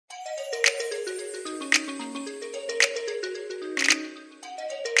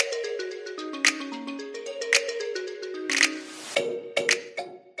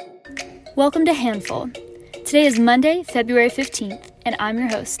Welcome to Handful. Today is Monday, February 15th, and I'm your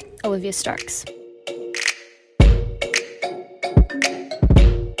host, Olivia Starks.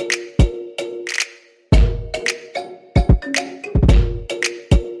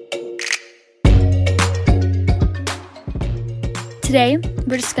 Today,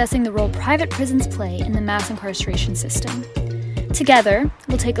 we're discussing the role private prisons play in the mass incarceration system. Together,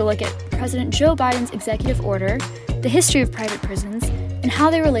 we'll take a look at President Joe Biden's executive order, the history of private prisons, and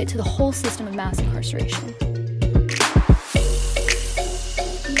how they relate to the whole system of mass incarceration.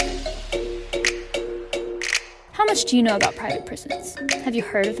 How much do you know about private prisons? Have you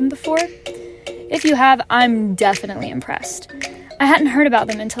heard of them before? If you have, I'm definitely impressed. I hadn't heard about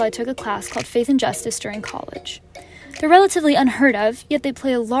them until I took a class called Faith and Justice during college. They're relatively unheard of, yet they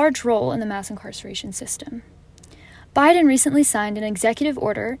play a large role in the mass incarceration system. Biden recently signed an executive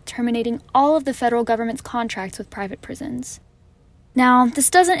order terminating all of the federal government's contracts with private prisons. Now, this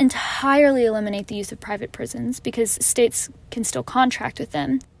doesn't entirely eliminate the use of private prisons because states can still contract with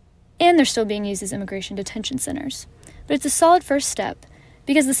them, and they're still being used as immigration detention centers. But it's a solid first step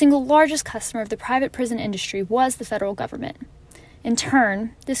because the single largest customer of the private prison industry was the federal government. In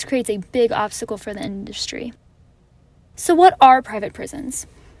turn, this creates a big obstacle for the industry. So what are private prisons?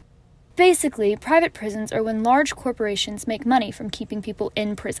 Basically, private prisons are when large corporations make money from keeping people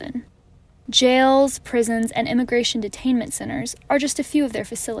in prison. Jails, prisons, and immigration detainment centers are just a few of their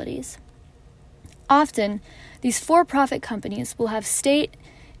facilities. Often, these for-profit companies will have state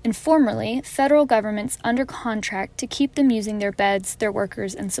and formerly federal governments under contract to keep them using their beds, their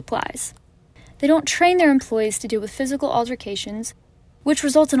workers, and supplies. They don't train their employees to deal with physical altercations, which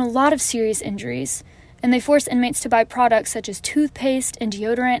results in a lot of serious injuries, and they force inmates to buy products such as toothpaste and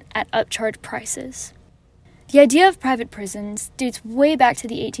deodorant at upcharged prices. The idea of private prisons dates way back to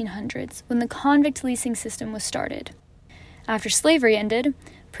the 1800s, when the convict leasing system was started. After slavery ended,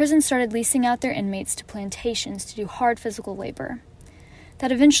 prisons started leasing out their inmates to plantations to do hard physical labor.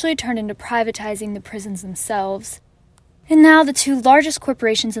 That eventually turned into privatizing the prisons themselves, and now the two largest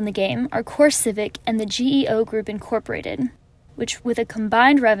corporations in the game are CoreCivic and the GEO Group Incorporated, which with a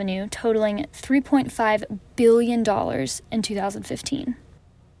combined revenue totaling $3.5 billion in 2015.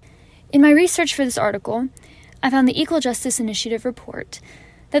 In my research for this article, I found the Equal Justice Initiative report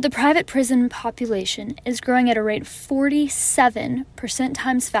that the private prison population is growing at a rate 47%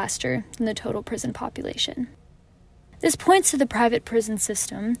 times faster than the total prison population. This points to the private prison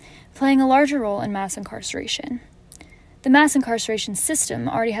system playing a larger role in mass incarceration. The mass incarceration system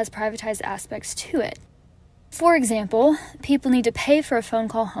already has privatized aspects to it. For example, people need to pay for a phone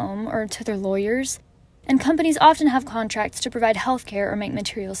call home or to their lawyers, and companies often have contracts to provide health care or make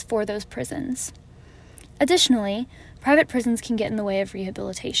materials for those prisons. Additionally, private prisons can get in the way of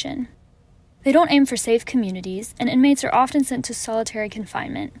rehabilitation. They don't aim for safe communities, and inmates are often sent to solitary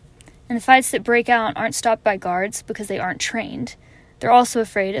confinement. And the fights that break out aren't stopped by guards because they aren't trained. They're also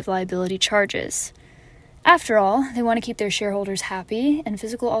afraid of liability charges. After all, they want to keep their shareholders happy, and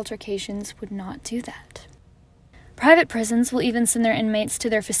physical altercations would not do that. Private prisons will even send their inmates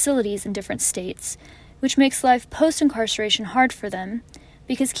to their facilities in different states, which makes life post-incarceration hard for them,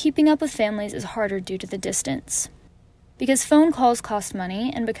 because keeping up with families is harder due to the distance. Because phone calls cost money,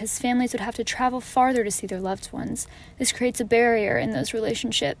 and because families would have to travel farther to see their loved ones, this creates a barrier in those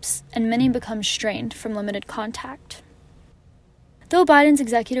relationships, and many become strained from limited contact. Though Biden's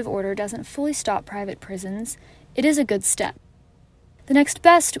executive order doesn't fully stop private prisons, it is a good step. The next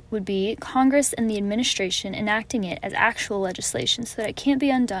best would be Congress and the administration enacting it as actual legislation so that it can't be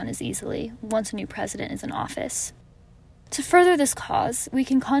undone as easily once a new president is in office. To further this cause, we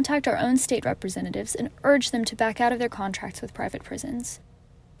can contact our own state representatives and urge them to back out of their contracts with private prisons.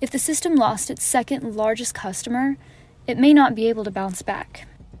 If the system lost its second largest customer, it may not be able to bounce back.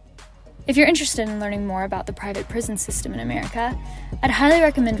 If you're interested in learning more about the private prison system in America, I'd highly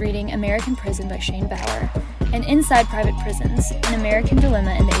recommend reading American Prison by Shane Bauer and Inside Private Prisons, An American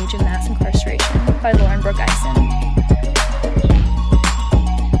Dilemma in the Age of Mass Incarceration by Lauren Brooke Eisen.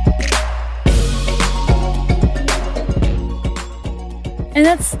 And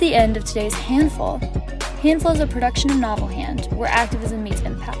that's the end of today's Handful. Handful is a production of Novel Hand, where activism meets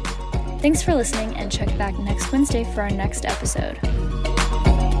impact. Thanks for listening, and check back next Wednesday for our next episode.